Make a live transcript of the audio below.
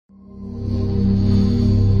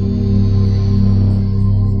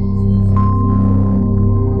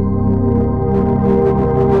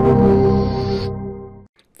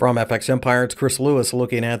From FX Empire, it's Chris Lewis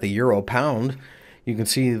looking at the euro pound. You can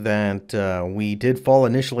see that we did fall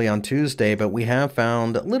initially on Tuesday, but we have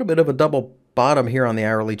found a little bit of a double bottom here on the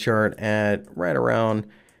hourly chart at right around,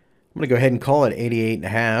 I'm going to go ahead and call it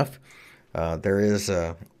 88.5. There is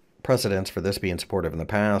precedence for this being supportive in the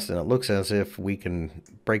past, and it looks as if we can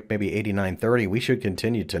break maybe 89.30. We should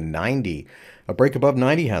continue to 90. A break above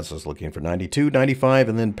 90 has us looking for 92, 95,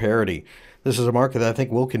 and then parity. This is a market that I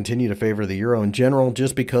think will continue to favor the euro in general,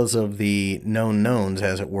 just because of the known knowns,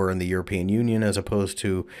 as it were, in the European Union, as opposed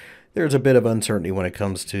to there's a bit of uncertainty when it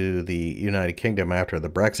comes to the United Kingdom after the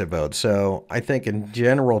Brexit vote. So I think in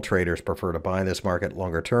general, traders prefer to buy this market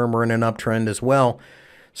longer term. We're in an uptrend as well.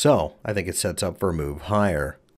 So I think it sets up for a move higher.